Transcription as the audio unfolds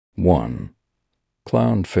1.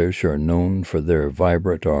 Clownfish are known for their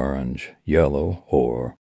vibrant orange, yellow,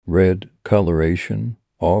 or red coloration,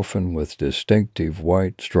 often with distinctive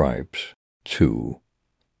white stripes. 2.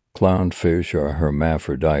 Clownfish are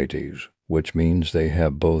hermaphrodites, which means they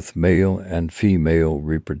have both male and female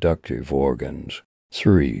reproductive organs.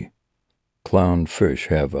 3. Clownfish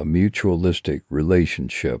have a mutualistic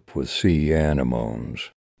relationship with sea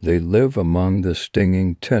anemones. They live among the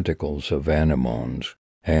stinging tentacles of anemones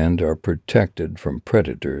and are protected from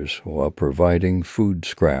predators while providing food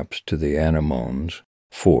scraps to the anemones.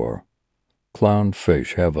 4.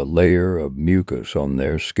 Clownfish have a layer of mucus on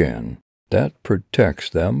their skin that protects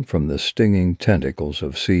them from the stinging tentacles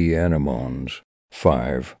of sea anemones.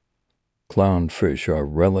 5. Clownfish are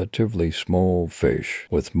relatively small fish,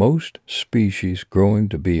 with most species growing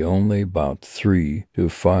to be only about 3 to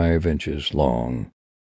 5 inches long.